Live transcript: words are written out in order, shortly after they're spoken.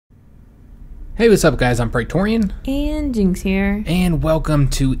Hey, what's up guys? I'm Praetorian. And Jynx here. And welcome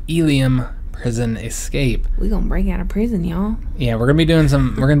to Elium Prison Escape. We gonna break out of prison, y'all. Yeah, we're gonna be doing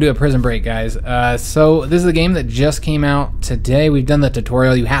we're gonna do a prison break, guys. So this is a game that just came out today. We've done the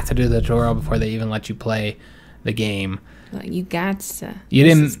tutorial. You have to do the tutorial before they even let you play the game. Well, you got to.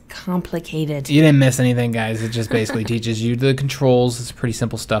 This is complicated. You didn't miss anything, guys. It just basically teaches you the controls. It's pretty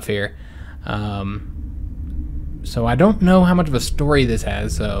simple stuff here. So I don't know how much of a story this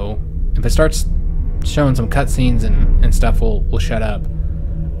has, so if it starts showing some cutscenes and stuff, we'll shut up.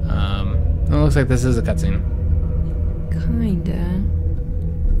 It looks like this is a cutscene. Kinda.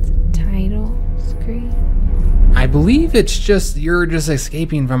 It's a title screen. I believe it's just you're just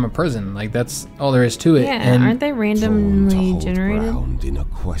escaping from a prison. Like that's all there is to it. Yeah, and aren't they randomly generated? Ground in a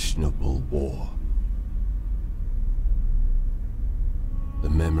questionable war. The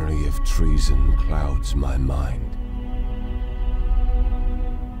memory of treason clouds my mind.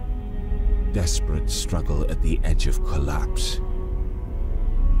 Desperate struggle at the edge of collapse.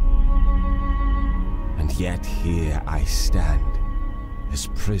 And yet here I stand, as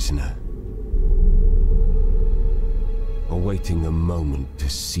prisoner, awaiting a moment to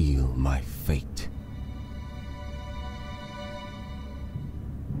seal my fate.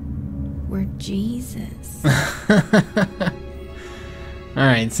 We're Jesus.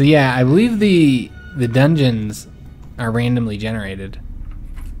 Alright, so yeah, I believe the dungeons are randomly generated.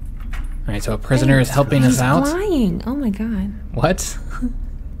 Alright, so a prisoner is helping us out. He's flying. Oh my god. What?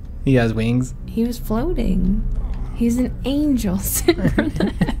 He has wings. He was floating. He's an angel sent from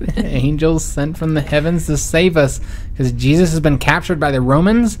the heavens. Angels sent from the heavens to save us because Jesus has been captured by the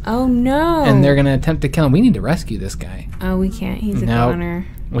Romans. Oh no. And they're going to attempt to kill him. We need to rescue this guy. Oh, we can't. He's a goner.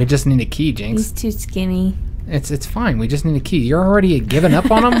 We just need a key, Jynx. He's too skinny. It's fine. We just need a key. You're already giving up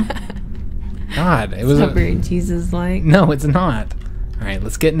on him? God, it was not very Jesus-like. No, it's not. All right,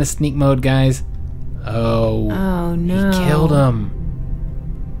 let's get into sneak mode, guys. Oh no. He killed him.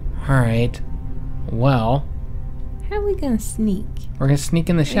 All right. Well, how are we gonna sneak? We're gonna sneak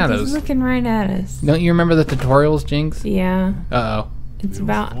in the shadows. He's looking right at us. Don't you remember the tutorials, Jynx? Yeah. Uh-oh. It's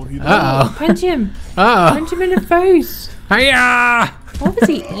about... Uh-oh. Punch him. Uh-oh. Punch him in the face. Hiya! What was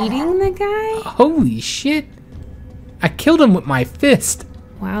he eating, the guy? Holy shit. I killed him with my fist.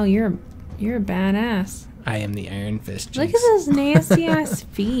 Wow, you're a badass. I am the Iron Fist, Jynx. Look at those nasty ass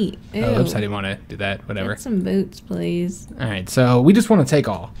feet. Ew. Oh, oops, I didn't want to do that. Whatever. Get some boots, please. All right, so we just want to take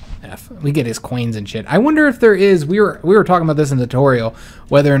all F. We get his coins and shit. I wonder if there is. We were talking about this in the tutorial,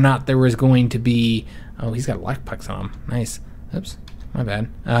 whether or not there was going to be. Oh, he's got life pucks on him. Nice. Oops, my bad.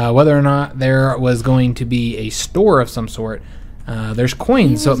 Whether or not there was going to be a store of some sort. There's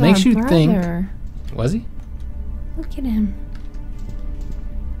coins, so it makes you think. Was he? Look at him.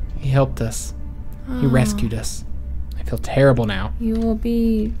 He helped us. He rescued us. I feel terrible now. You will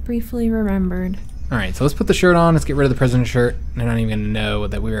be briefly remembered. Alright, so let's put the shirt on. Let's get rid of the prisoner shirt. They're not even going to know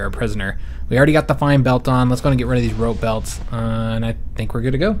that we were a prisoner. We already got the fine belt on. Let's go and get rid of these rope belts. And I think we're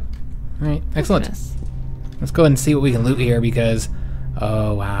good to go. Alright, excellent. Let's go ahead and see what we can loot here because...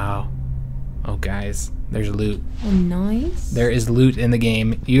 Oh, wow. Oh, guys. There's loot. Oh, nice. There is loot in the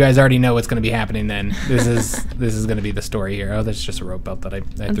game. You guys already know what's going to be happening then. This is going to be the story here. Oh, that's just a rope belt that I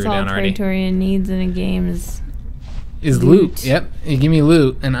threw down already. That's all Praetorian needs in a game is loot. Yep. You give me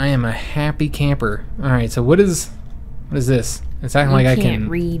loot, and I am a happy camper. All right. So what is this? It's acting like I can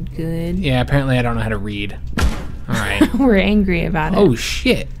read good. Yeah. Apparently, I don't know how to read. All right. We're angry about it. Oh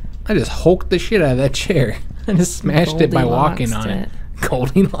shit! I just hulked the shit out of that chair. I just smashed it by walking on it.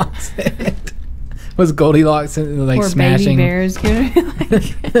 Goldilocks it. Was Goldilocks like poor smashing? Baby bear's gonna be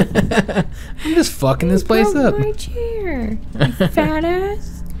like, I'm just fucking this place up. My chair, you fat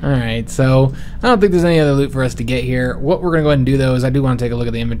ass. All right, so I don't think there's any other loot for us to get here. What we're gonna go ahead and do though is I do want to take a look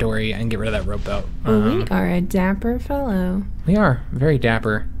at the inventory and get rid of that rope belt. Well, we are a dapper fellow. We are very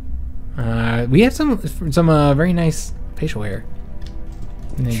dapper. We have some very nice facial hair.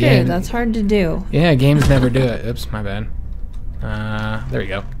 And again, true, that's hard to do. Yeah, games never do it. Oops, my bad. There we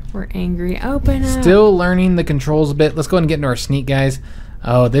go. We're angry. Open up. Still learning the controls a bit. Let's go ahead and get into our sneak, guys.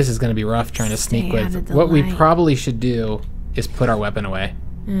 Oh, this is going to be rough trying to sneak with. What we probably should do is put our weapon away.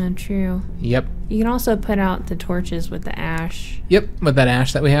 True. Yep. You can also put out the torches with the ash. Yep, with that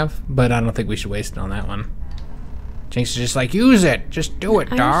ash that we have. But I don't think we should waste it on that one. Jynx is just like, use it. Just do it,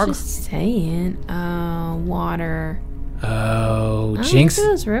 dog. I was just saying. Water. Oh, Jynx. Look at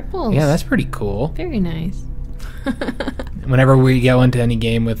those ripples. Yeah, that's pretty cool. Very nice. Whenever we go into any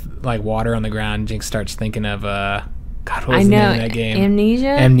game with like water on the ground, Jynx starts thinking of God, what was the name of that game? Amnesia.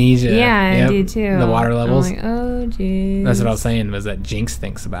 Amnesia. Yeah, yep. I do too. The water levels. I'm like, oh jeez. That's what I was saying. Was that Jynx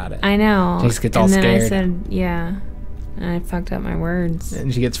thinks about it? I know. Jynx gets all scared. And then I said, yeah. I fucked up my words.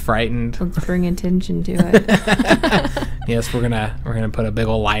 And she gets frightened. Let's bring attention to it. Yes, we're gonna put a big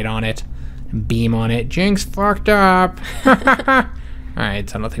old light on it and beam on it. Jinx fucked up. Alright,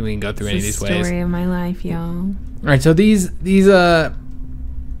 so I don't think we can go through any of these ways. Story of my life, y'all. Alright, so these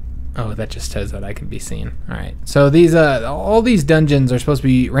oh, that just says that I can be seen. Alright. So these all these dungeons are supposed to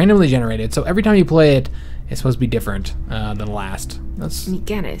be randomly generated. So every time you play it, it's supposed to be different than the last. That's You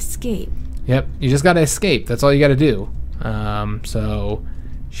gotta escape. Yep, you just gotta escape. That's all you gotta do. So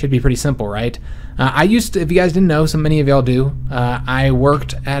should be pretty simple, right? I used to, if you guys didn't know, so many of y'all do, I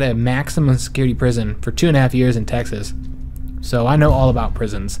worked at a maximum security prison for 2.5 years in Texas. So I know all about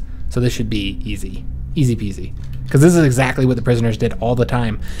prisons. So this should be easy. Easy peasy. Because this is exactly what the prisoners did all the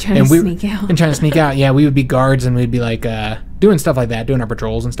time. Trying to sneak out. And trying to sneak out. Yeah, we would be guards and we'd be like doing stuff like that, doing our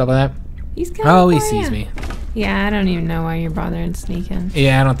patrols and stuff like that. He's coming Oh, he for sees ya. me. Yeah, I don't even know why you're bothering sneaking.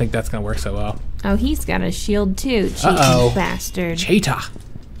 Yeah, I don't think that's going to work so well. Oh, he's got a shield too, cheating Uh-oh. bastard. Cheetah.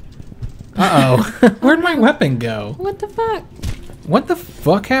 Uh-oh. Where'd my weapon go? What the fuck? What the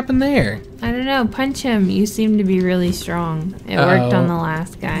fuck happened there? I don't know. Punch him. You seem to be really strong. It worked on the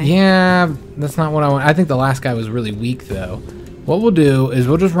last guy. Yeah, that's not what I want. I think the last guy was really weak, though. What we'll do is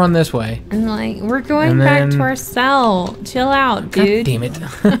we'll just run this way. And like, we're going And back then- to our cell. Chill out, dude. God damn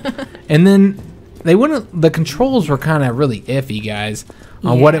it. And then they wouldn't. The controls were kind of really iffy, guys,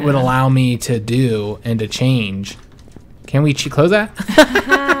 on what it would Yeah. allow me to do and to change. Can we close that?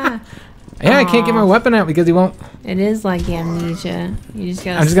 Yeah, I can't get my weapon out because he won't. It is like amnesia. You just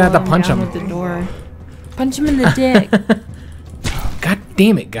gotta. I'm just gonna have to slow punch down him. with the door. Punch him in the dick. God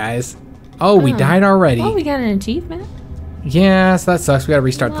damn it, guys. Oh, we died already. Oh, we got an achievement. Yes, that sucks. We gotta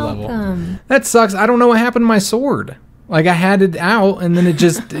restart the level. Welcome. That sucks. I don't know what happened to my sword. Like I had it out and then it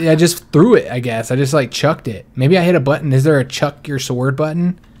just I just threw it, I guess. I just like chucked it. Maybe I hit a button. Is there a chuck your sword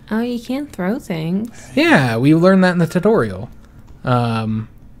button? Oh, you can throw things. Yeah, we learned that in the tutorial.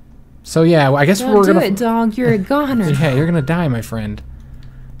 So yeah, I guess Don't we're do gonna it, dog. You're a goner. Yeah, you're gonna die, my friend.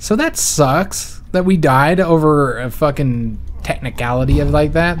 So that sucks that we died over a fucking technicality of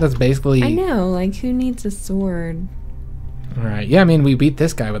like that. That's basically I know. Like, who needs a sword? Alright. Yeah, I mean we beat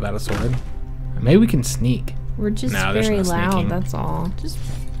this guy without a sword. Maybe we can sneak. We're just No, there's very no loud. sneaking. That's all. Just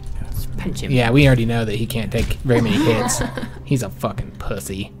punch him. Yeah, we already know that he can't take very many hits. He's a fucking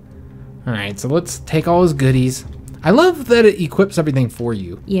pussy. Alright, so let's take all his goodies. I love that it equips everything for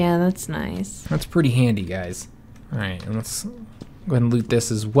you. Yeah, that's nice. That's pretty handy, guys. Alright, and let's go ahead and loot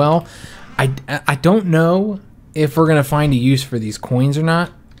this as well. I don't know if we're going to find a use for these coins or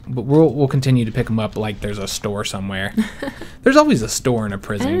not, but we'll continue to pick them up like there's a store somewhere. There's always a store in a I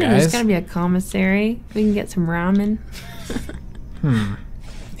prison, don't know. guys. There's gotta be a commissary. We can get some ramen.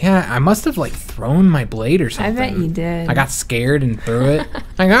 Yeah, I must have like thrown my blade or I something. bet you did. I got scared and threw it.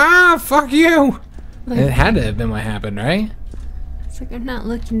 Like, fuck you! Like, It had to have been what happened, right? it's like I'm not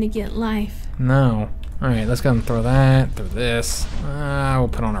looking to get life. No. Alright, let's go and throw that, throw this. We'll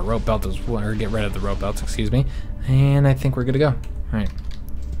put on our rope belt as well, or get rid of the rope belts, excuse me. And I think we're good to go. Alright.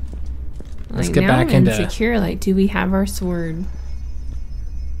 Let's Like, get now back I'm into... insecure. Like, do we have our sword?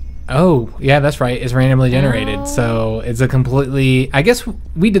 Oh, yeah, that's right. It's randomly generated. Oh. So it's a completely... I guess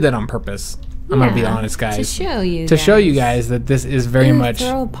we did that on purpose. I'm going to be Yeah, honest, guys. To show you. To show you guys that this is very Ooh, much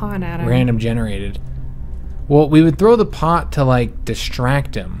Throw a pot at him. random generated. Well, we would throw the pot to, like,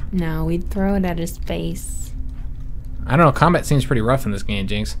 distract him. No, we'd throw it at his face. I don't know. Combat seems pretty rough in this game,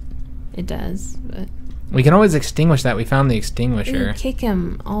 Jinx. It does, but We can always extinguish that. We found the extinguisher. ooh, kick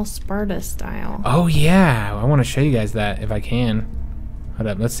him all Sparta style. Oh, yeah. I want to show you guys that if I can. Hold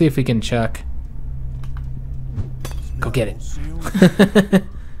up. Let's see if we can chuck. Go get it.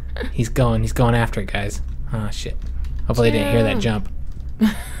 He's going after it, guys. Oh, shit. Hopefully they didn't hear that jump.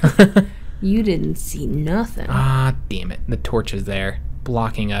 You didn't see nothing. Ah, damn it. The torch is there,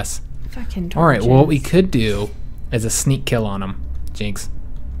 blocking us. Fucking torches. All right, well, what we could do is a sneak kill on him, Jinx.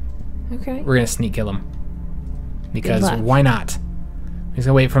 Okay. We're going to sneak kill him. Because luck. why not? We're just going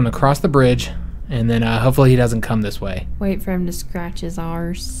to wait for him to cross the bridge, and then hopefully he doesn't come this way. Wait for him to scratch his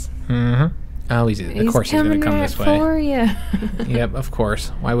arse. Mm-hmm. Oh, of course he's going to come this way. for you. Yep, of course.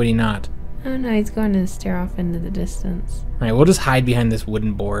 Why would he not? Oh no, he's going to stare off into the distance. All right, we'll just hide behind this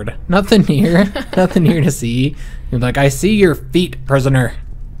wooden board. Nothing here. Nothing here to see. You're like, I see your feet, prisoner.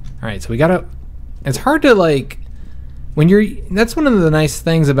 All right, so we gotta... It's hard to, like... When you're... That's one of the nice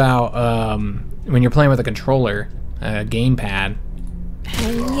things about when you're playing with a controller, a gamepad.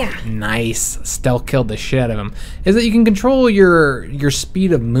 Yeah. Nice. Stealth killed the shit out of him. Is that you can control your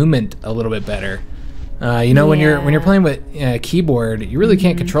speed of movement a little bit better. You know, when you're playing with keyboard, you really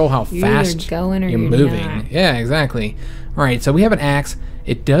can't control how You're fast either going or you're you're moving. not. Yeah, exactly. All right, so we have an axe.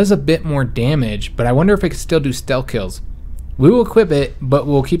 It does a bit more damage, but I wonder if it can still do stealth kills. We will equip it, but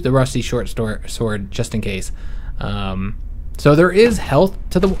we'll keep the rusty short sword just in case. So there is health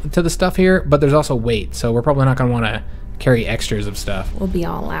to the stuff here, but there's also weight. So we're probably not going to want to carry extras of stuff. We'll be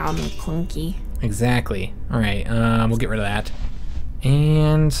all loud and clunky. Exactly. All right, we'll get rid of that.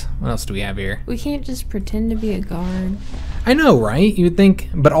 And what else do we have here? We can't just pretend to be a guard. I know, right? You would think,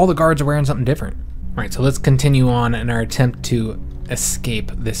 but all the guards are wearing something different. All right, so let's continue on in our attempt to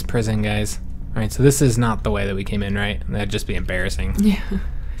escape this prison, guys. All right, so this is not the way that we came in, right? That'd just be embarrassing. Yeah.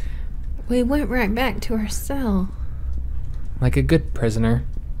 We went right back to our cell. Like a good prisoner.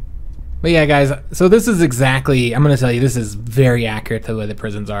 But yeah, guys, so this is exactly, I'm going to tell you, this is very accurate to the way the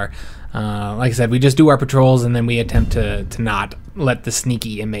prisons are. Like I said, we just do our patrols and then we attempt to not let the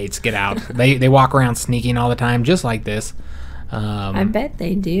sneaky inmates get out. They walk around sneaking all the time, just like this. I bet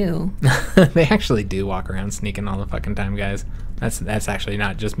they do. They actually do walk around sneaking all the fucking time, guys. That's actually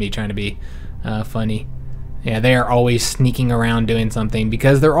not just me trying to be funny. Yeah, they are always sneaking around doing something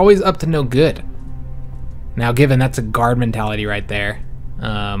because they're always up to no good. Now, given that's a guard mentality right there.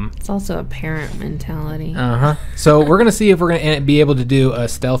 It's also a parent mentality. So we're gonna see if we're gonna be able to do a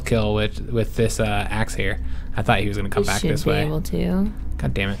stealth kill with this axe here. I thought he was gonna come back this way. Should be able to.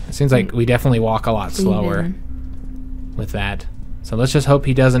 God damn it! It seems like we definitely walk a lot slower with that. So let's just hope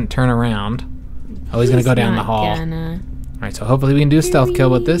he doesn't turn around. Oh, he's gonna go down the hall. All right, so hopefully we can do a stealth kill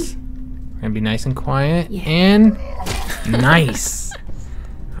with this. We're gonna be nice and quiet and nice.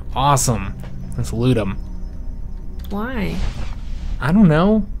 Awesome. Let's loot him. Why? I don't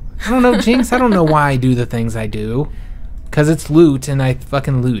know. Jinx. I don't know why I do the things I do. Because it's loot, and I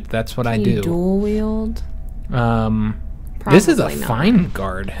fucking loot. That's what I do. You dual wield? This is a Probably not. fine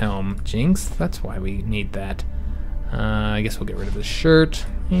guard helm, Jinx. That's why we need that. I guess we'll get rid of the shirt,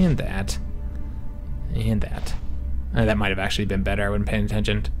 and that. And that. That might have actually been better. I wasn't paying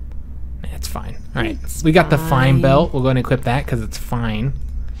attention. It's fine. Alright, we got the fine belt. We'll go and equip that because it's fine.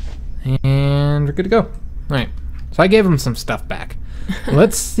 And we're good to go. Alright, so I gave him some stuff back.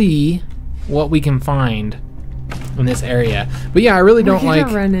 Let's see what we can find in this area. But yeah, I really don't We're like...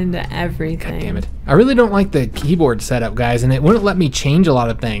 gonna run into everything. God damn it. I really don't like the keyboard setup, guys, and it wouldn't let me change a lot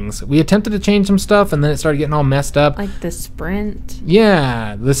of things. We attempted to change some stuff, and then it started getting all messed up. Like the sprint.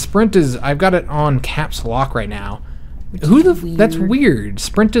 Yeah, the sprint is... I've got it on caps lock right now. That's weird.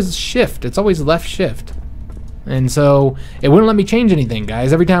 Sprint is shift. It's always left shift. And so it wouldn't let me change anything,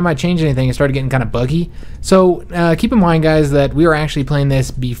 guys. Every time I changed anything, it started getting kind of buggy. So keep in mind, guys, that we were actually playing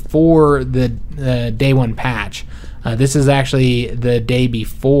this before the day one patch. This is actually the day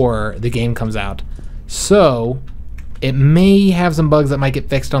before the game comes out. So it may have some bugs that might get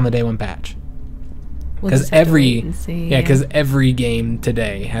fixed on the day one patch. Because every game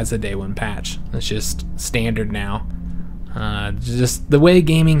today has a day one patch. It's just standard now. Just the way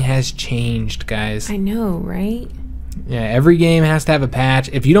gaming has changed, guys. I know, right? Yeah, every game has to have a patch.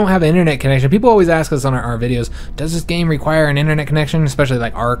 If you don't have an internet connection, people always ask us on our videos, does this game require an internet connection, especially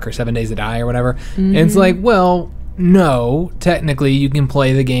like Ark or 7 Days to Die or whatever? And it's like, well, no, technically you can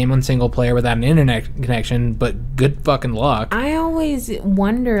play the game on single player without an internet connection, but good fucking luck. I always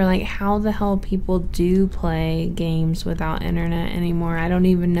wonder, like, how the hell people do play games without internet anymore. I don't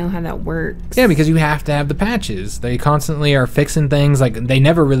even know how that works. Yeah, because you have to have the patches. They constantly are fixing things. Like, they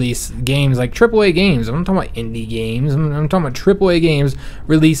never release games like AAA games. I'm not talking about indie games. I'm talking about AAA games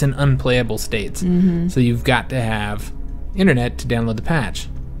release in unplayable states. So you've got to have internet to download the patch.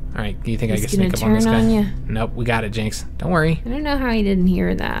 All right, do you think I can sneak up on this guy? Nope, we got it, Jinx. Don't worry. I don't know how he didn't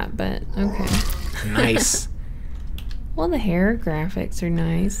hear that, but okay. Nice. Well, the hair graphics are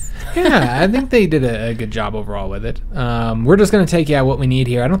nice. Yeah, I think they did a good job overall with it. We're just going to take, what we need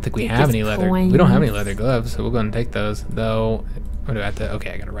here. I don't think we have any leather. We don't have any leather gloves, so we're going to take those. Though, what do I have to...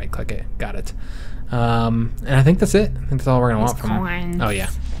 Okay, I got to right-click it. Got it. And I think that's it. I think that's all we're going to want from him. Oh, yeah.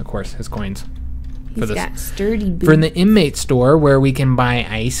 Of course, his coins. He's got sturdy boots. For the inmate store, where we can buy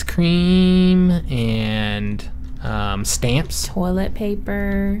ice cream and stamps. Toilet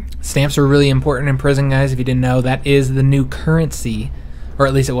paper. Stamps are really important in prison, guys. If you didn't know, that is the new currency. Or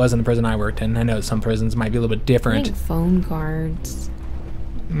at least it was in the prison I worked in. I know some prisons might be a little bit different. I think phone cards.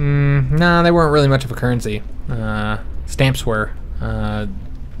 Nah, they weren't really much of a currency. Stamps were.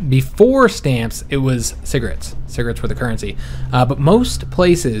 Before stamps, it was cigarettes. Cigarettes were the currency. But most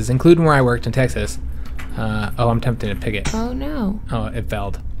places, including where I worked in Texas... oh, I'm tempted to pick it. Oh, no. Oh, it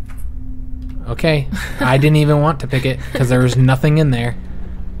failed. Okay. I didn't even want to pick it because there was nothing in there.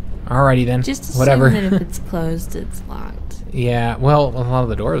 Alrighty then. Just assume whatever. that if it's closed, it's locked. Yeah, well, a lot of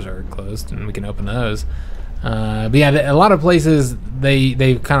the doors are closed, and we can open those. But yeah, a lot of places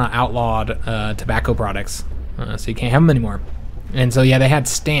they've kind of outlawed tobacco products, so you can't have them anymore. And so yeah, they had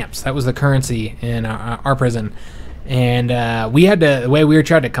stamps. That was the currency in our prison. And we had to. The way we were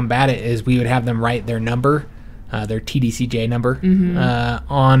trying to combat it is we would have them write their number, their TDCJ number,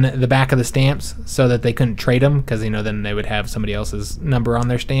 on the back of the stamps, so that they couldn't trade them, because then they would have somebody else's number on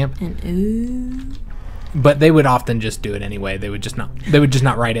their stamp. And But they would often just do it anyway. They would just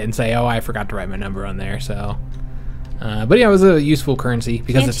not write it and say, "Oh, I forgot to write my number on there." So, but yeah, it was a useful currency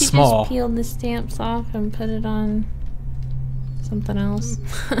because it's small. Just peel the stamps off and put it on something else?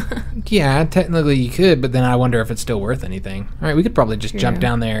 Yeah, technically you could, but then I wonder if it's still worth anything. All right, we could probably just jump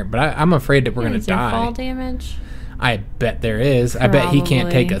down there, but I'm afraid that we're gonna die. Is there fall damage? I bet there is. I bet he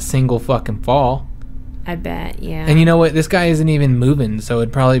can't take a single fucking fall. I bet, yeah. And you know what? This guy isn't even moving, so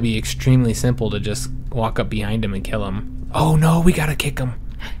it'd probably be extremely simple to just walk up behind him and kill him. Oh no, we gotta kick him.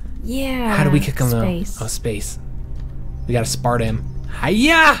 Yeah. How do we kick him though? Space. Oh, space. We gotta Sparta him.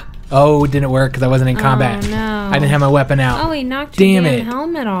 Hiya! Oh, it didn't work because I wasn't in combat. Oh no. I didn't have my weapon out. Oh, he knocked your Damn damn it.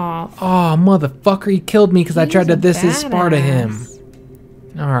 helmet off. Oh, motherfucker, he killed me because I tried to He's a this Sparta him.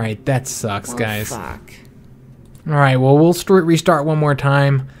 badass. Alright, that sucks, Oh, guys. fuck. Alright, well, we'll restart one more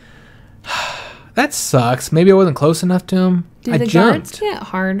time. That sucks. Maybe I wasn't close enough to him. Do I the jumped. guards get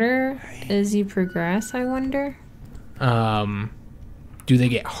harder as you progress, I wonder? Do they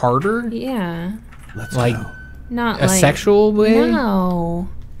get harder? Yeah. Let's Like go. Not a like... sexual way? No.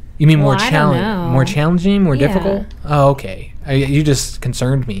 You mean more Well, I don't know. challenging, more Yeah. difficult? Oh, okay. You just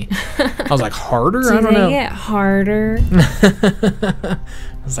concerned me. I was like, harder? I Do don't they know. get harder? I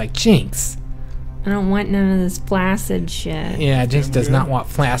was like, Jinx. I don't want none of this flaccid shit. Yeah, Jinx does not want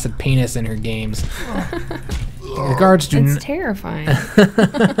flaccid penis in her games. The guards do It's not. terrifying.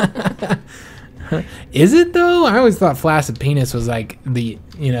 Is it though? I always thought flaccid penis was like the,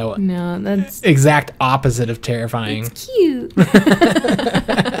 No, that's exact opposite of terrifying. it's cute.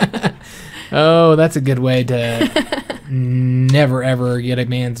 Oh, that's a good way to never ever get a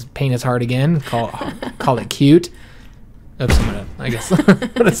man's penis hard again. Call it cute. Oops, I'm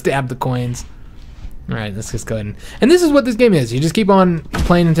gonna stab the coins. All right, let's just go ahead and this is what this game is. You just keep on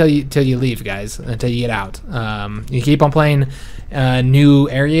playing until you leave, guys. Until you get out. You keep on playing new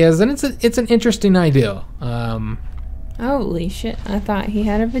areas, and it's an interesting idea. Holy shit! I thought he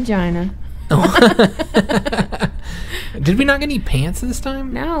had a vagina. Did we not get any pants this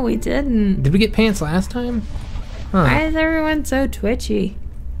time? No, we didn't. Did we get pants last time? Huh. Why is everyone so twitchy?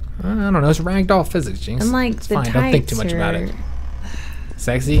 I don't know. It's ragdoll physics, Jinx. And like It's the fine. tights Don't think too much about it.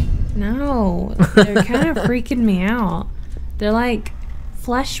 Sexy? No, they're kind of freaking me out. They're like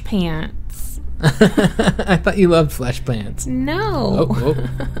flesh pants. I thought you loved flesh pants. No. Oh.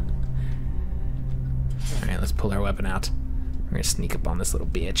 All right, let's pull our weapon out. We're gonna sneak up on this little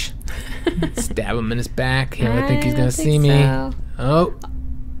bitch. Stab him in his back. He don't think he's gonna see me. So. Oh.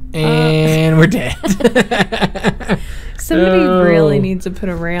 And we're dead. Somebody Oh. really needs to put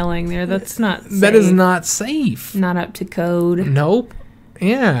a railing there. That's not safe. That is not safe. Not up to code. Nope.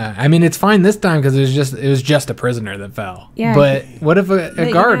 Yeah, I mean it's fine this time because it was just a prisoner that fell. Yeah. But what if a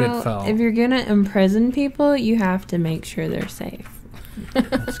But, guard had fell? If you're gonna imprison people, you have to make sure they're safe.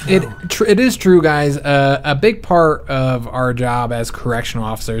 It is true, guys. A big part of our job as correctional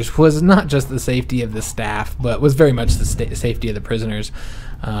officers was not just the safety of the staff, but was very much the safety of the prisoners.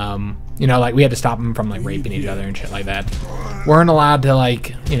 Like we had to stop them from like raping each other and shit like that. Weren't allowed to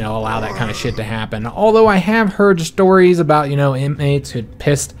allow that kind of shit to happen. Although I have heard stories about inmates who'd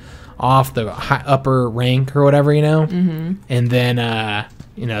pissed off the upper rank or whatever, and then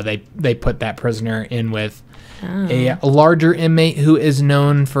they put that prisoner in with a larger inmate who is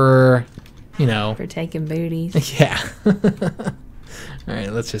known for For taking booties. yeah. All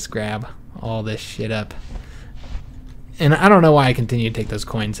right, let's just grab all this shit up. And I don't know why I continue to take those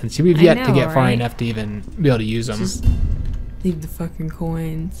coins since we've yet to get far enough to even be able to use them. Just leave the fucking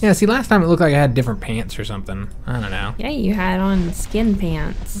coins. Yeah, see, last time it looked like I had different pants or something. I don't know. Yeah, you had on skin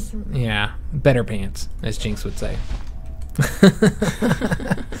pants. Yeah, better pants, as Jinx would say.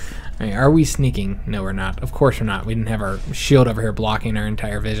 All right, are we sneaking? No, we're not. Of course we're not. We didn't have our shield over here blocking our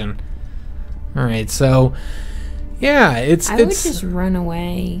entire vision. All right, so yeah, I would it's just run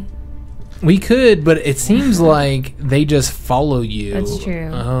away. we could, but it seems like they just follow you. That's true.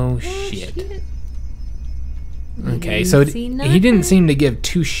 Oh shit. Okay, didn't so see he didn't nothing? seem to give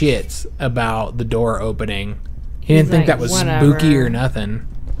two shits about the door opening. He didn't He's think like, that was "Whatever." spooky or nothing.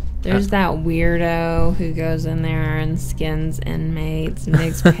 There's that weirdo who goes in there and skins inmates and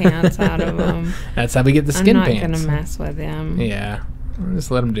makes pants out of them. That's how we get the skin I'm not pants. gonna mess with him. Yeah,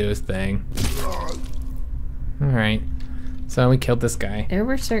 just let him do his thing. All right. So we killed this guy. There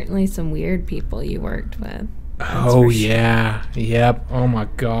were certainly some weird people you worked with. Oh yeah, yep. Oh my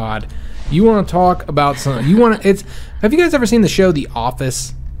God. You want to talk about some? You want to? It's. Have you guys ever seen the show The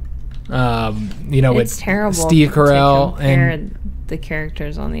Office? You know, It's with terrible Steve to Carell compare and the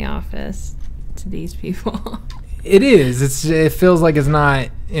characters on The Office to these people. it is. It feels like it's not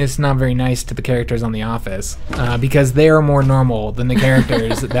very nice to the characters on The Office because they are more normal than the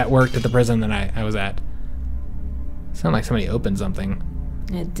characters that worked at the prison that I was at. Sound like somebody opened something.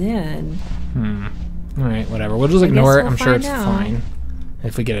 It did. All right, whatever. We'll just ignore it. we'll I'm sure it's find out. fine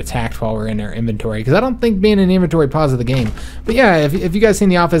if we get attacked while we're in our inventory, because I don't think being in inventory pauses the game. But yeah, if you guys seen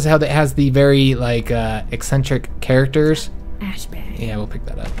The Office, how that has the very like eccentric characters. Ashbag. Yeah, we'll pick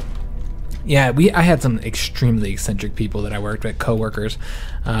that up. Yeah, I had some extremely eccentric people that I worked with, coworkers.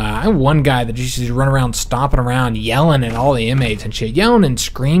 I had one guy that just used to run around stomping around, yelling at all the inmates and shit, yelling and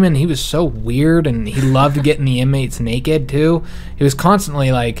screaming. He was so weird, and he loved getting the inmates naked too. He was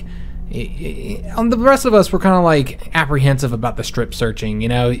constantly like. The rest of us were kind of like apprehensive about the strip searching. You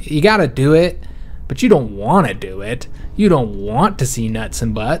know, you got to do it, but you don't want to do it. You don't want to see nuts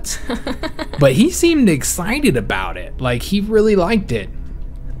and butts. But he seemed excited about it. Like, he really liked it.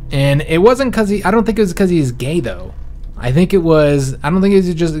 And it wasn't because I don't think it was because he's gay, though. I don't think it was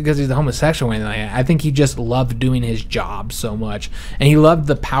just because he's a homosexual or anything like that. I think he just loved doing his job so much. And he loved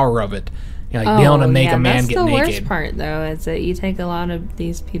the power of it. You know, like being able to make a man get naked. That's the worst part, though, is that you take a lot of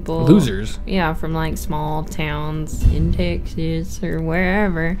these people... Losers. Yeah, from, like, small towns in Texas or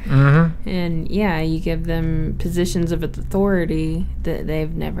wherever. Mm-hmm. And, yeah, you give them positions of authority that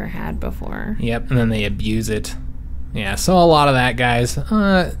they've never had before. Yep, and then they abuse it. Yeah, so a lot of that, guys.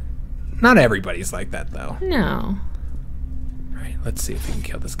 Not everybody's like that, though. No. All right, let's see if we can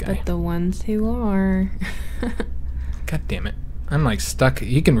kill this guy. But the ones who are... God damn it. I'm like stuck.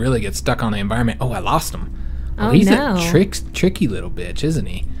 You can really get stuck on the environment. Oh, I lost him. Oh, he's no. a tricky little bitch, isn't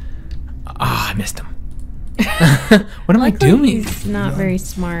he? Ah, I missed him. What am I doing? He's not very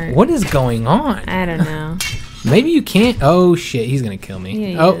smart. What is going on? I don't know. Maybe you can't. Oh, shit. He's going to kill me. Yeah,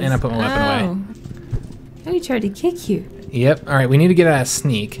 he oh, is. and I put my weapon away. Oh, he tried to kick you. Yep. All right, we need to get out of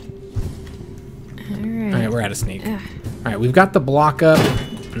sneak. All right. All right, we're out of sneak. Ugh. All right, we've got the block up.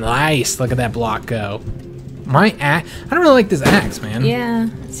 Nice. Look at that block go. My axe. I don't really like this axe, man. Yeah.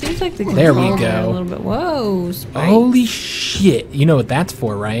 Seems like the There we controls are go. a little bit. Whoa. Spikes. Holy shit. You know what that's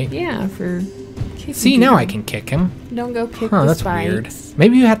for, right? Yeah, for kicking See, now people. I can kick him. Don't go kick Huh, the that's spikes. weird.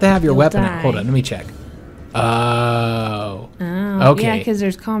 Maybe you have to have your You'll weapon. die. Hold on, let me check. Oh. Oh, Okay. yeah, because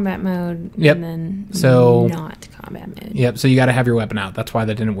there's combat mode Yep. and then So- not combat mode. Yep, so you got to have your weapon out. That's why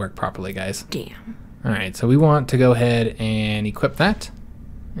that didn't work properly, guys. Damn. All right, so we want to go ahead and equip that.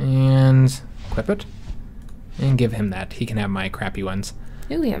 And equip it. And give him that. He can have my crappy ones.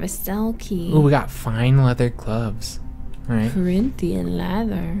 Ooh, we have a cell key. Ooh, we got fine leather gloves. All right. Corinthian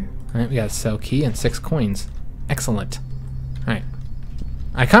leather. All right, we got a cell key and 6 coins. Excellent. All right.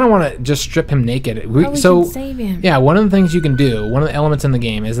 I kind of want to just strip him naked. We can save him. Yeah, one of the things you can do, one of the elements in the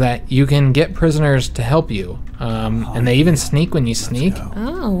game, is that you can get prisoners to help you. And they even sneak when you sneak.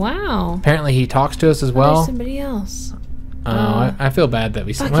 Oh, wow. Apparently he talks to us as There's well. somebody else. I feel bad that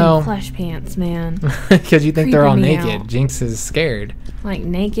we... Fucking flesh pants, man. Because you think they're all Creeping me naked. out. Jinx is scared. Like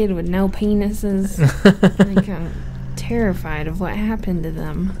naked with no penises. Like I'm terrified of what happened to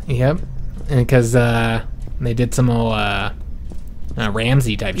them. Yep. And because they did some old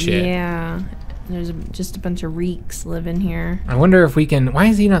Ramsey type shit. Yeah. There's just a bunch of reeks living here. I wonder if we can... Why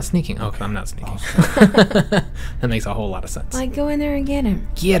is he not sneaking? Oh, because I'm not sneaking. That makes a whole lot of sense. Like, go in there and get him.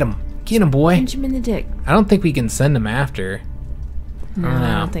 Get him. Get him, boy. Punch him in the dick. I don't think we can send him after. No, I don't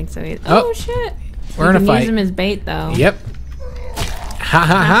I know. don't think so either. Oh, Oh, shit. We're in a You can fight. use him as bait, though. Yep. Ha ha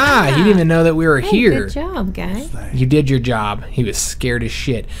ha! He didn't even know that we were Hey, here. good job, guy. You did your job. He was scared as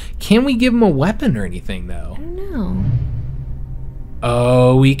shit. Can we give him a weapon or anything, though? I don't know.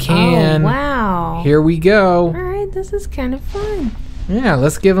 Oh, we can. Oh, wow. Here we go. All right, this is kind of fun. Yeah,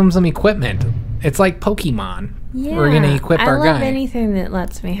 let's give him some equipment. It's like Pokemon. Yeah. We're gonna equip our I love guy. anything that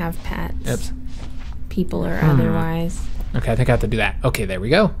lets me have pets. Oops. People or otherwise. Okay, I think I have to do that. Okay, there we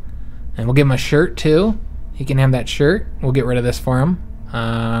go. And we'll give him a shirt too. He can have that shirt. We'll get rid of this for him.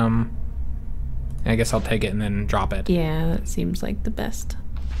 I guess I'll take it and then drop it. Yeah, that seems like the best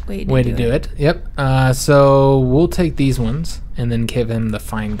way to do it. Yep. So we'll take these ones and then give him the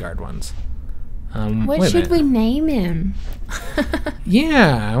fine guard ones. What wait a should minute. we name him?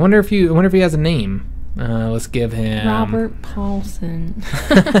 Yeah, I wonder if he has a name. Let's give him Robert Paulson.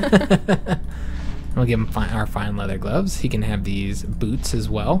 We'll give him our fine leather gloves. He can have these boots as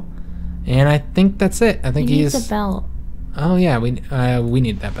well. And I think that's it. I think He needs he's a belt. Oh yeah, we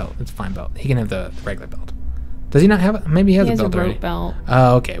need that belt. It's a fine belt. He can have the regular belt. Does he not have it? Maybe he has, He has a belt a rope already. belt.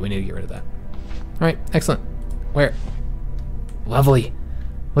 Oh, okay. We need to get rid of that. All right. Excellent. Where? Lovely.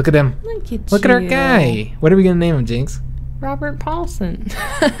 Look at him. Look Look at our guy. What are we going to name him, Jinx? Robert Paulson.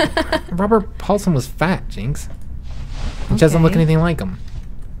 Robert Paulson was fat, Jinx. He doesn't look Okay. anything like him.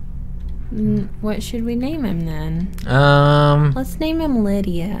 What should we name him then? Um. Let's name him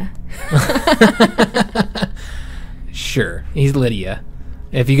Lydia. Sure. He's Lydia.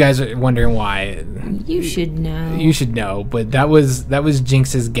 If you guys are wondering why, You should know. you should know. But that was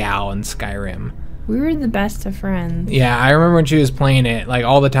Jinx's gal in Skyrim. We were the best of friends. Yeah, I remember when she was playing it, like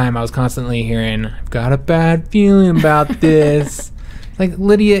all the time. I was constantly hearing, "I've got a bad feeling about this." Like,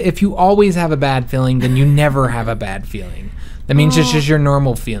 Lydia, if you always have a bad feeling, then you never have a bad feeling. That means it's just your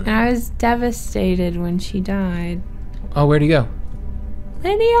normal feeling. I was devastated when she died. Oh, where'd he go?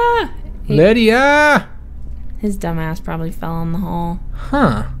 Lydia! Lydia! His dumbass probably fell in the hole.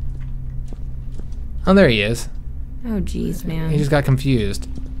 Huh. Oh, there he is. Oh, jeez, man. He just got confused.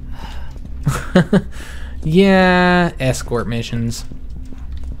 Yeah, escort missions.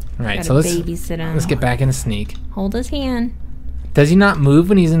 All right, Gotta so let's babysit him. get back into sneak. Hold his hand. Does he not move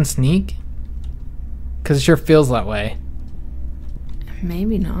when he's in sneak? Because it sure feels that way.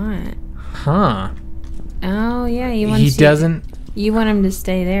 Maybe not. Huh. Oh, yeah. He doesn't. You want him to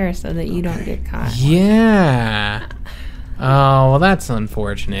stay there so that you don't get caught. Yeah. Oh, well, that's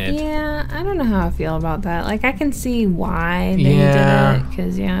unfortunate. Yeah, I don't know how I feel about that. Like, I can see why they Yeah. did it.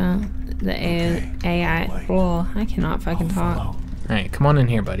 Because, yeah, the AI. Oh, I cannot fucking talk. All right, come on in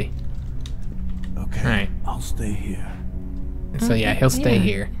here, buddy. Okay. All right. I'll stay here. So, yeah, he'll stay yeah.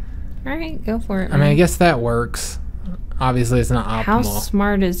 here. All right, go for it. I mean, I guess that works. Obviously, it's not optimal. How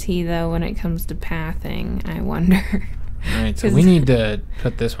smart is he, though, when it comes to pathing? I wonder. All right, so 'Cause we need to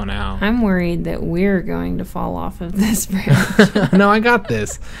put this one out. I'm worried that we're going to fall off of this bridge. No, I got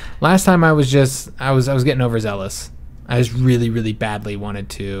this. Last time I was getting overzealous. I just really, really badly wanted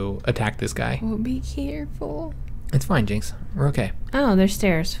to attack this guy. Well, be careful. It's fine, Jinx. We're okay. Oh, there's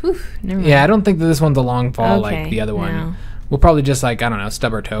stairs. Whew, never mind. Yeah, I don't think that this one's a long fall Okay, like the other one. no. We'll probably just, like, I don't know,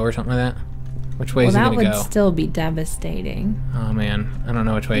 stub our toe or something like that. Which way Well, is he that going to would go? still be devastating. Oh, man. I don't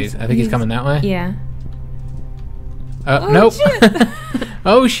know which way. I think he's coming that way. Yeah. Nope. Shit.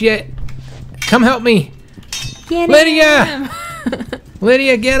 Oh, shit. Come help me. Get Lydia! him!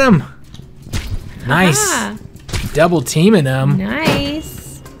 Lydia, get him. Nice. Ah, Double teaming him.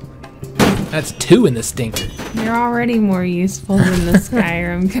 nice. That's 2 in the stinker. You're already more useful than the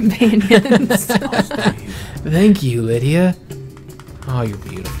Skyrim companions. Thank you, Lydia. Oh, you're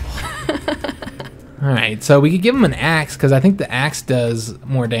beautiful. All right, so we could give him an axe because I think the axe does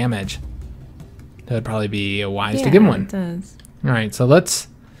more damage. That would probably be wise to give him one. It does. All right, so let's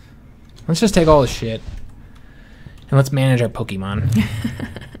just take all this shit and let's manage our Pokemon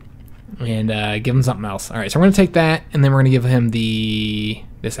and give him something else. All right, so we're gonna take that and then we're gonna give him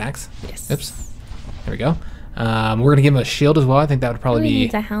this axe. Yes. Oops. There we go. We're gonna give him a shield as well. I think that would probably He be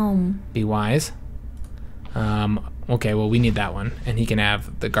needs a helm. wise. Okay, well, we need that one. And he can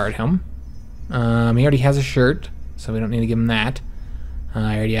have the guard helm. He already has a shirt, so we don't need to give him that. He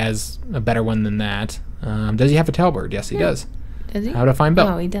already has a better one than that. Does he have a tailboard? Yes, he does. Does he? How about a fine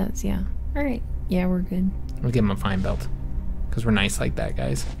belt? Oh, he does, yeah. All right. Yeah, we're good. We'll give him a fine belt. Because we're nice like that,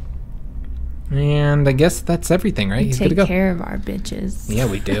 guys. And I guess that's everything, right? We He's good to take go. care of our bitches. Yeah,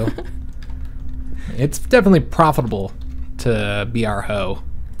 we do. It's definitely profitable to be our hoe.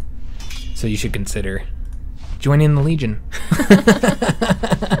 So you should consider joining the Legion.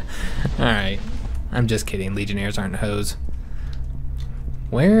 Alright. I'm just kidding. Legionnaires aren't hoes.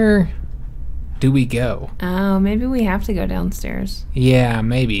 Where do we go? Oh, maybe we have to go downstairs. Yeah,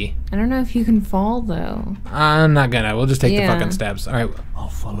 maybe. I don't know if you can fall, though. I'm not gonna. We'll just take the Yeah. fucking steps. Alright. I'll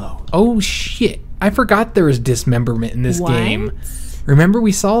follow. Oh, shit. I forgot there was dismemberment in this What? game. Remember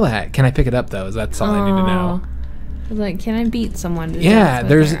we saw that. Can I pick it up, though? That's all I need to know. I was like, can I beat someone to Yeah, death with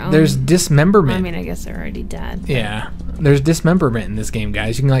there's their own- there's dismemberment. I mean, I guess they're already dead. Yeah, there's dismemberment in this game,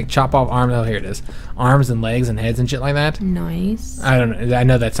 guys. You can like chop off arms. Oh, here it is. Arms and legs and heads and shit like that. Nice. I don't know. I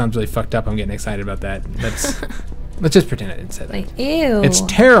know that sounds really fucked up. I'm getting excited about that. That's let's just pretend I didn't say that. Like, ew. It's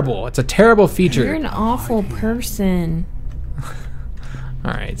terrible. It's a terrible feature. You're an awful person.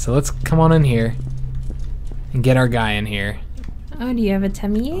 All right, so let's come on in here and get our guy in here. Oh, do you have a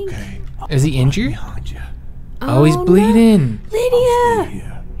tummy ache? Okay. Is he injured? Behind you. Oh, he's no. bleeding. Lydia!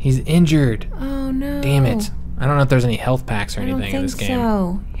 Here. He's injured. Oh, no. Damn it. I don't know if there's any health packs or I don't anything in think this game.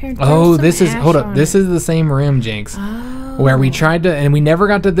 so. Here, Oh, throw this some is ash hold up. on This it. is the same room, Jinx. Oh. Where we tried to, and we never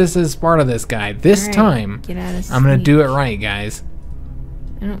got to this as part of this guy. This Alright, time, get out of I'm gonna sneak. do it right, guys.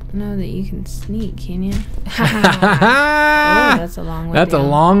 I don't know that you can sneak, can you? Oh, That's that's a long way a down.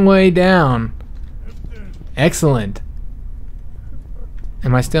 long way down. Excellent.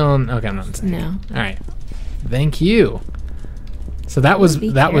 Am I still in? Okay, I'm not in second. No. All right. Thank you. So that was Be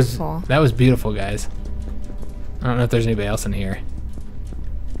that careful. was beautiful, guys. I don't know if there's anybody else in here.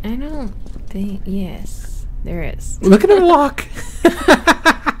 I don't think. Yes, there is. Look at him walk.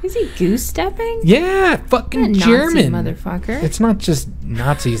 Is he goose stepping? Yeah, fucking Nazi German. motherfucker. It's not just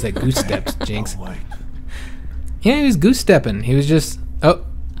Nazis that goose steps, Jinx. Yeah, he was goose stepping. He was just Oh,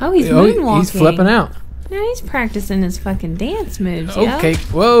 he's moonwalking. he's flipping out. No, he's practicing his fucking dance moves. yo. Okay,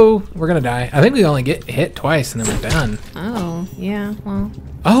 whoa, we're gonna die. I think we only get hit twice and then we're done. Oh, yeah. Well.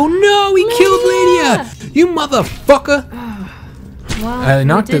 Oh no, he killed Lydia! You motherfucker! Well. I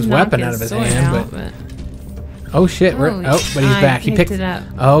knocked he did his knock weapon out of his sword hand, out, but oh shit, Oh, but he's I back. He picked picked it up.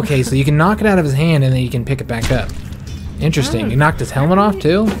 Oh, okay, so you can knock it out of his hand and then you can pick it back up. Interesting. Oh, You knocked his helmet off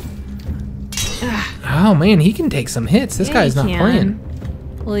too? Oh man, he can take some hits. This Yeah, guy's he not can. playing.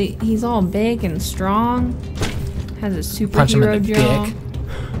 Well, he's all big and strong. Has a Punch him in superhero the jaw. dick.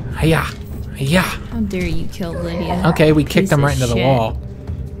 Hiya. Hiya. How dare you kill Lydia? Okay, we Piece kicked him of right into the shit. wall.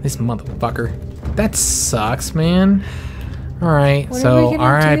 This motherfucker. That sucks, man. Alright, What are so we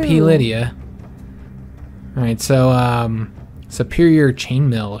gonna RIP do? Lydia. Alright, so Superior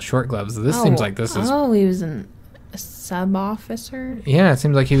Chainmail short gloves. This seems like this is Oh, he was a sub officer. yeah, it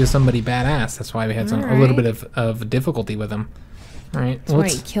seems like he was somebody badass. That's why we had a little Alright. bit of difficulty with him. Alright, That's why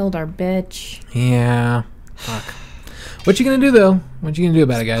he killed our bitch. yeah. Fuck. What you gonna do though? What you gonna do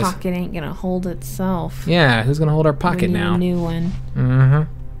about it, guys? Pocket ain't gonna hold itself. Yeah, who's gonna hold our We pocket need now? a new one.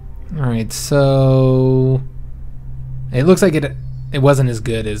 Mm-hmm. Alright, so it looks like it wasn't as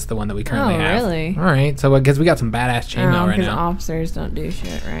good as the one that we currently Oh, have. really? Alright, so because we got some badass chainmail right Because now. officers don't do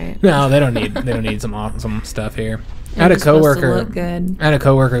shit, right? No, they don't need some awesome stuff here. I They're had a just supposed to coworker. look good. I had a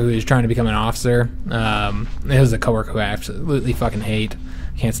coworker who was trying to become an officer. It was a coworker who I absolutely fucking hate.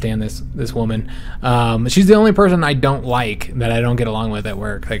 Can't stand this woman. She's the only person I don't like, that I don't get along with at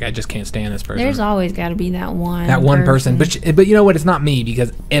work. Like, I just can't stand this person. There's always got to be that one. That one person. But you know what? It's not me,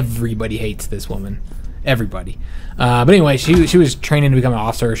 because everybody hates this woman. Everybody. But anyway, she was training to become an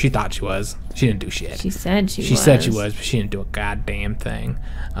officer. She thought she was. She didn't do shit. She said she She said she was, but she didn't do a goddamn thing.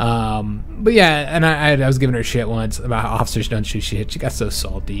 But yeah, and I was giving her shit once about how officers don't do shit. She got so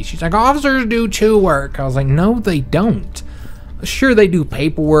salty. She's like, officers do chew work. I was like, no, they don't. Sure, they do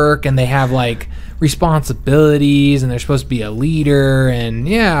paperwork and they have like responsibilities and they're supposed to be a leader and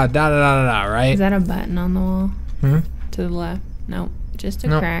yeah, da da da da da, right? Is that a button on the wall? Hmm? To the left? No, just a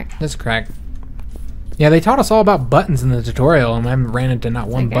Nope, crack. that's a crack. Yeah, they taught us all about buttons in the tutorial and I haven't ran into not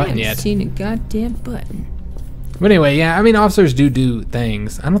one Like, button I haven't yet. seen a goddamn button. But anyway, yeah, I mean, officers do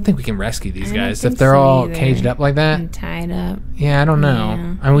things. I don't think we can rescue these I don't guys if think they're so all either. caged up like that. And tied up. Yeah, I don't know.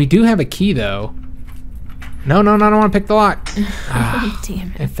 Yeah. And we do have a key though. No, I don't want to pick the lock. Ah,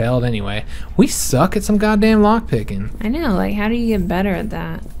 Damn it. it failed anyway. We suck at some goddamn lock picking. I know, like, how do you get better at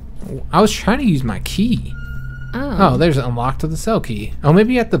that? I was trying to use my key. Oh. Oh, there's an unlock to the cell key. Oh,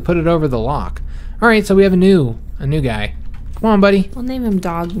 maybe you have to put it over the lock. All right, so we have a new guy. Come on, buddy. We'll name him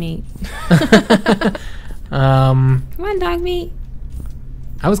Dog Meat. Um, Come on, Dog Meat.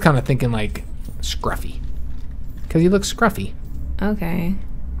 I was kind of thinking like Scruffy, because he looks scruffy. Okay.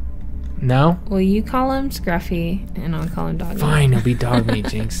 No? Well, you call him Scruffy, and I'll call him Dog Meat. Fine, it'll be dog meat,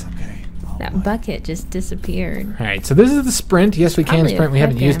 Jinx. That bucket just disappeared. All right, so this is the sprint. Yes, we can Probably a sprint. We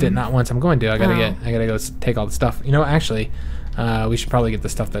haven't used it, pick-em. not once. I'm going to. I gotta Oh. go take all the stuff. You know, actually, we should probably get the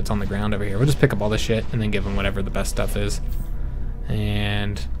stuff that's on the ground over here. We'll just pick up all this shit and then give him whatever the best stuff is.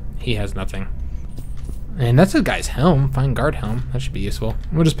 And he has nothing. And that's a guy's helm. Fine guard helm. That should be useful.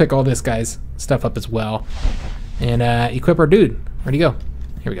 We'll just pick all this guy's stuff up as well. And equip our dude. Where'd he go?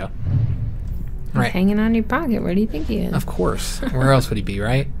 Here we go. He's Right. hanging on your pocket. Where do you think he is? Of course. Where else would he be,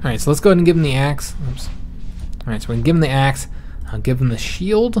 right? All right, so let's go ahead and give him the axe. Oops. All right, so we can give him the axe. I'll give him the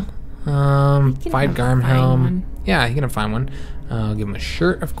shield. Fight have a garm fine helm. one. Yeah, he can find one. I'll give him a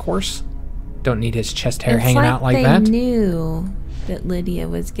shirt, of course. Don't need his chest hair It's hanging out like they that. knew that Lydia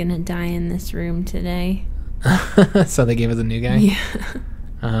was gonna die in this room today. So they gave us a new guy.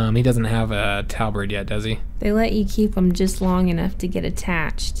 Yeah. He doesn't have a halberd yet, does he? They let you keep him just long enough to get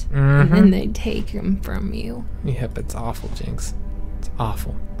attached, Mhm. and then they take him from you. Yep, it's awful, Jinx. It's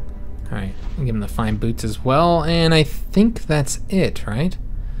awful. All right, I'll give him the fine boots as well, and I think that's it, right?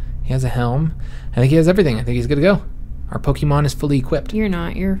 He has a helm. I think he has everything. I think he's good to go. Our Pokemon is fully equipped. You're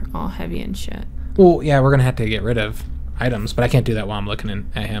not. You're all heavy and shit. Well, yeah, we're gonna have to get rid of items, but I can't do that while I'm looking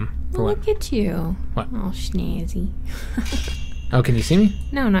at him. For Well, what? look at you. What? All snazzy. Oh, can you see me?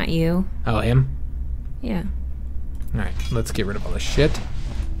 No, not you. Oh, him. Yeah. All right, let's get rid of all this shit.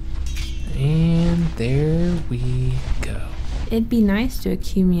 And there we go. It'd be nice to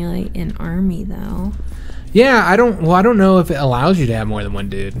accumulate an army, though. Yeah, I don't know if it allows you to have more than one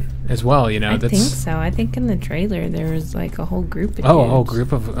dude as well, you know. I think so. I think in the trailer there was like a whole group of dudes. A whole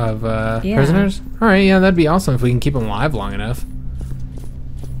group of prisoners? All right, yeah, that'd be awesome if we can keep them alive long enough.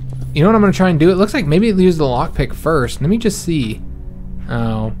 You know what I'm going to try and do? It looks like maybe it use the lockpick first. Let me just see.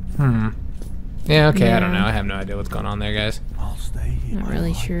 Oh, Yeah, okay, Yeah. I don't know. I have no idea what's going on there, guys. I'll stay here. Not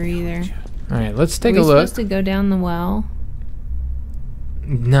really sure either. All right, let's take Are a we look. supposed to go down the well?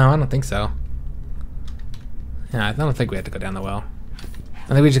 No, I don't think so. Yeah, I don't think we have to go down the well.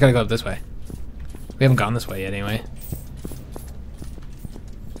 I think we just gotta go up this way. We haven't gone this way yet, anyway.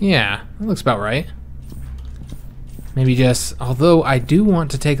 Yeah, that looks about right. Maybe just... Although, I do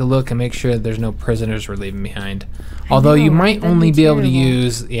want to take a look and make sure that there's no prisoners we're leaving behind. Although, you know, might that'd only be able to terrible.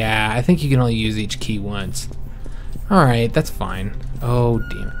 use... Yeah, I think you can only use each key once. Alright, that's fine. Oh,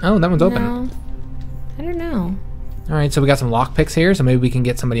 damn. Oh, that one's open. No. I don't know. Alright, so we got some lockpicks here, so maybe we can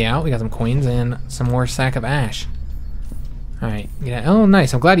get somebody out. We got some coins and some more sack of ash. Alright, yeah. Oh,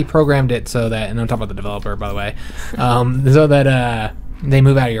 nice. I'm glad he programmed it so that, and I'm talking about the developer, by the way, so that they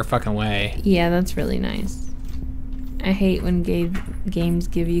move out of your fucking way. Yeah, that's really nice. I hate when games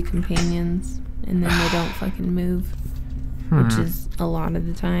give you companions and then they don't fucking move, which is a lot of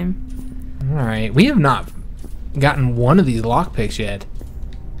the time. Alright, we have not gotten one of these lockpicks yet.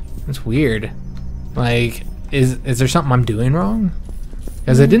 That's weird. Like, is there something I'm doing wrong?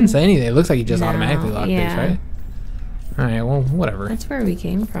 Because it didn't say anything. It looks like he just No, automatically lockpicks, yeah. right? Alright, well, whatever. That's where we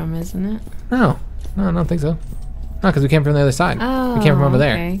came from, isn't it? No, I don't think so. No, because we came from the other side. Oh, we came from over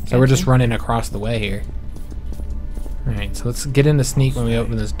there. okay, So we're just gotcha. running across the way here. Alright, so let's get into sneak when we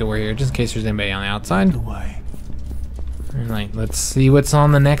open this door here, just in case there's anybody on the outside. Away. Alright, let's see what's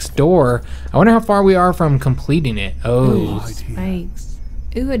on the next door. I wonder how far we are from completing it. Oh, Hide here. Spikes.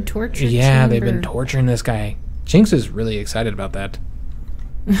 Ooh, a torture yeah, chamber. they've been torturing this guy. Jynx is really excited about that.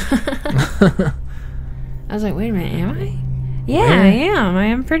 I was like, wait a minute, am I? Yeah, Where? I am. I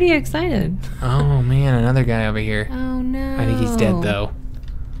am pretty excited. Oh man, another guy over here. Oh no. I think he's dead though.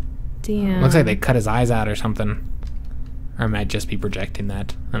 Damn. Looks like they cut his eyes out or something. Or I might just be projecting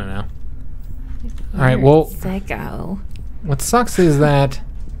that. I don't know. Alright, well, Sicko. what sucks is that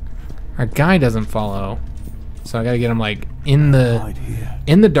our guy doesn't follow. So I gotta get him like in Hide here.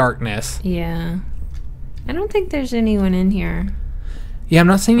 the darkness. Yeah. I don't think there's anyone in here. Yeah, I'm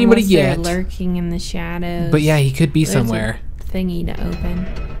not seeing anybody Unless yet. they're lurking in the shadows. But yeah, he could be There's a somewhere. thingy to open.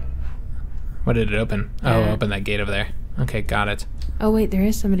 What did it open? Oh, Yeah. open that gate over there. Okay, got it. Oh wait, there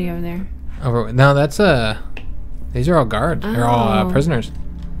is somebody over there. Over. No, that's these are all guards. They're all Oh. prisoners.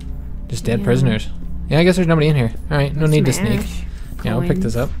 Just dead Yeah. prisoners. Yeah, I guess there's nobody in here. All right, no need to Some sneak. ash Yeah, I'll pick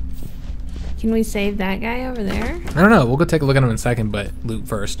this coins. up. Can we save that guy over there? I don't know. We'll go take a look at him in a second, but loot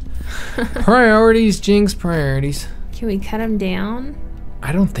first. Priorities, Jynx, priorities. Can we cut him down?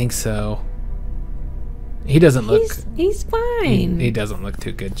 I don't think so. He doesn't look. He's fine. He doesn't look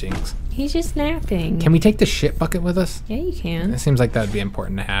too good, Jynx. He's just napping. Can we take the shit bucket with us? Yeah, you can. It seems like that would be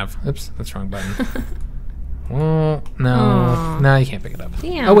important to have. Oops, that's the wrong button. Well, no. Aw. No, you can't pick it up.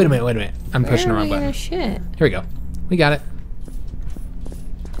 Damn. Oh, wait a minute. I'm pushing the Where are wrong we gonna button. shit? Here we go. We got it.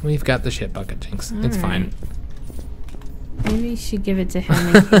 We've got the shit bucket, Jynx. It's fine. Maybe you should give it to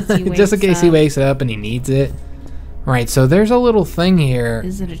him in case he wakes Just in case he up. wakes up and he needs it. Right, so there's a little thing here.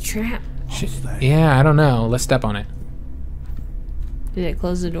 Is it a trap? Yeah, I don't know. Let's step on it. Did it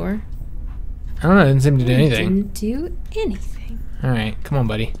close the door? I don't know. It didn't seem to do It anything. didn't do anything. Alright, come on,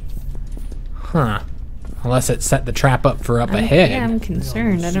 buddy. Huh. Unless it set the trap up for up ahead. Yeah, I'm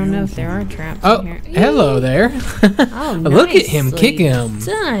concerned. I don't know if there are traps Oh, in here. hello there. Oh, Look at him nicely kick him.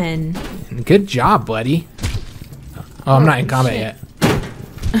 Done. Good job, buddy. Oh, I'm not in combat shit.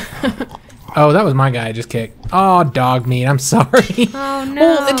 yet. Oh, that was my guy I just kicked. Oh, dog meat. I'm sorry. Oh no.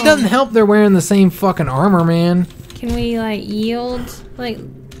 Well, it doesn't help they're wearing the same fucking armor, man. Can we like yield? Like,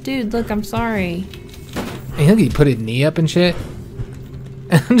 dude, look, I'm sorry. Hey, look, he put his knee up and shit.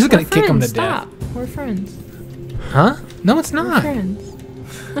 I'm just gonna We're kick him to friends, Stop. death. We're friends. Huh? No, it's We're not. friends.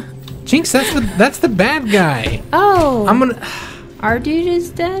 Jinx, that's the bad guy. Oh. I'm gonna. Our dude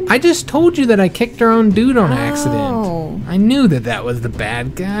is dead? I just told you that I kicked our own dude on Oh. accident. I knew that was the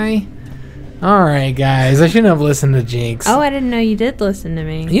bad guy. All right, guys. I shouldn't have listened to Jinx. Oh, I didn't know you did listen to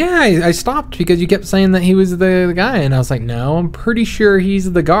me. Yeah, I stopped because you kept saying that he was the guy, and I was like, no, I'm pretty sure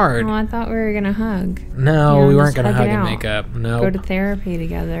he's the guard. Oh, I thought we were gonna hug. No, Yeah, we weren't just gonna hug hug it and out. make up. Go Nope. to therapy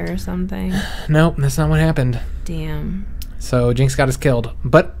together or something. Nope, that's not what happened. Damn. So Jinx got us killed.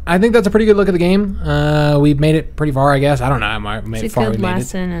 But I think that's a pretty good look at the game. We've made it pretty far, I guess. I don't know how It's a far we good made it.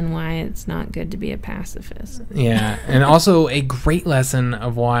 lesson and why it's not good to be a pacifist. Yeah, and also a great lesson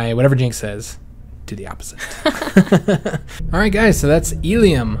of why whatever Jinx says, to the opposite. All right, guys, so that's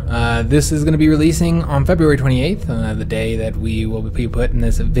Elium. This is going to be releasing on February 28th, the day that we will be putting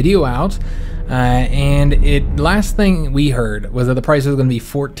this video out. And last thing we heard was that the price was going to be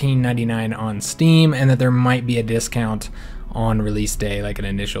 $14.99 on Steam, and that there might be a discount on release day, like an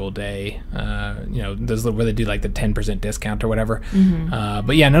initial day. You know, those where they do like the 10% discount or whatever.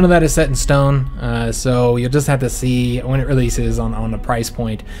 But yeah, none of that is set in stone. So you'll just have to see when it releases on the price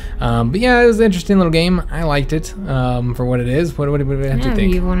point. But yeah, it was an interesting little game. I liked it for what it is. What do we have to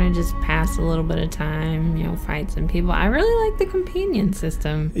think? If you want to just pass a little bit of time, you know, fight some people. I really like the companion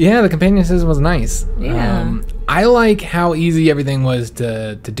system. Yeah, the companion system was nice. Yeah. I like how easy everything was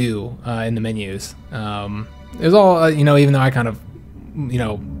to do in the menus. It was all, you know, even though I kind of, you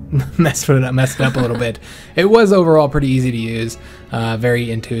know, messed it up a little bit, it was overall pretty easy to use, very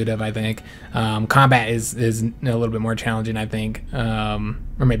intuitive, I think. Combat is a little bit more challenging, I think,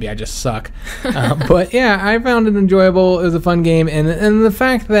 or maybe I just suck. But yeah, I found it enjoyable. It was a fun game, and the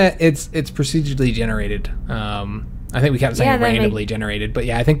fact that it's procedurally generated. I think we kept saying randomly generated, but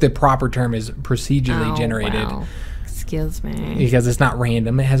yeah, I think the proper term is procedurally generated. Wow. Excuse me. Because it's not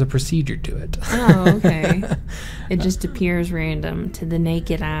random, it has a procedure to it. Oh, okay. It just appears random to the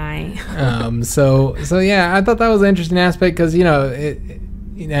naked eye. So yeah, I thought that was an interesting aspect because, you know,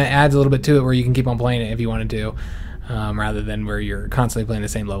 it adds a little bit to it where you can keep on playing it if you wanted to, rather than where you're constantly playing the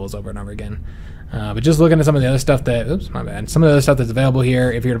same levels over and over again. But just looking at some of the other stuff some of the other stuff that's available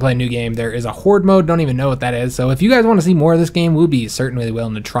here, if you're to play a new game, there is a horde mode. Don't even know what that is. So if you guys want to see more of this game, we'll be certainly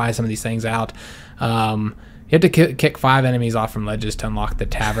willing to try some of these things out. You have to kick 5 enemies off from ledges to unlock the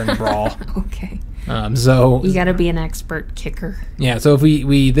Tavern Brawl. Okay. So you got to be an expert kicker. Yeah. So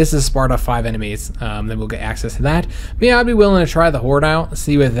if this is Sparta 5 enemies, then we'll get access to that. But yeah, I'd be willing to try the Horde out,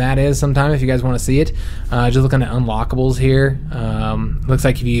 see what that is sometime if you guys want to see it. Just looking at unlockables here. Looks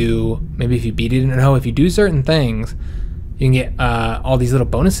like if you beat it, if you do certain things, you can get all these little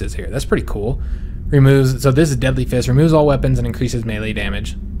bonuses here. That's pretty cool. So this is Deadly Fist, removes all weapons and increases melee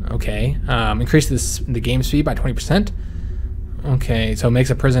damage. Okay. Increases the game speed by 20%. Okay, so it makes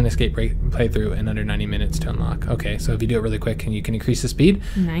a prison escape playthrough in under 90 minutes to unlock. Okay, so if you do it really quick, you can increase the speed.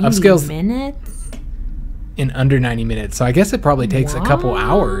 90 minutes? In under 90 minutes. So I guess it probably takes a couple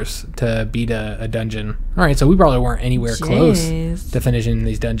hours to beat a dungeon. All right, so we probably weren't anywhere close to finishing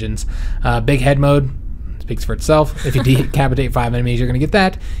these dungeons. Big head mode speaks for itself. If you decapitate 5 enemies, you're going to get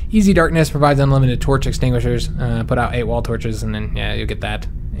that. Easy Darkness provides unlimited torch extinguishers. Put out 8 wall torches, and then, yeah, you'll get that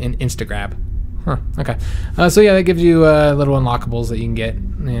in Instagrab. Huh, okay. So yeah, that gives you little unlockables that you can get,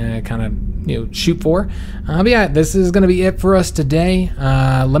 kind of, shoot for. But yeah, this is going to be it for us today.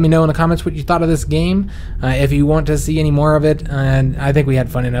 Let me know in the comments what you thought of this game. If you want to see any more of it, and I think we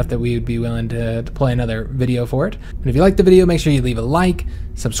had fun enough that we would be willing to play another video for it. But if you like the video, make sure you leave a like,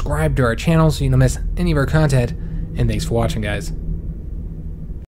 subscribe to our channel so you don't miss any of our content, and thanks for watching, guys.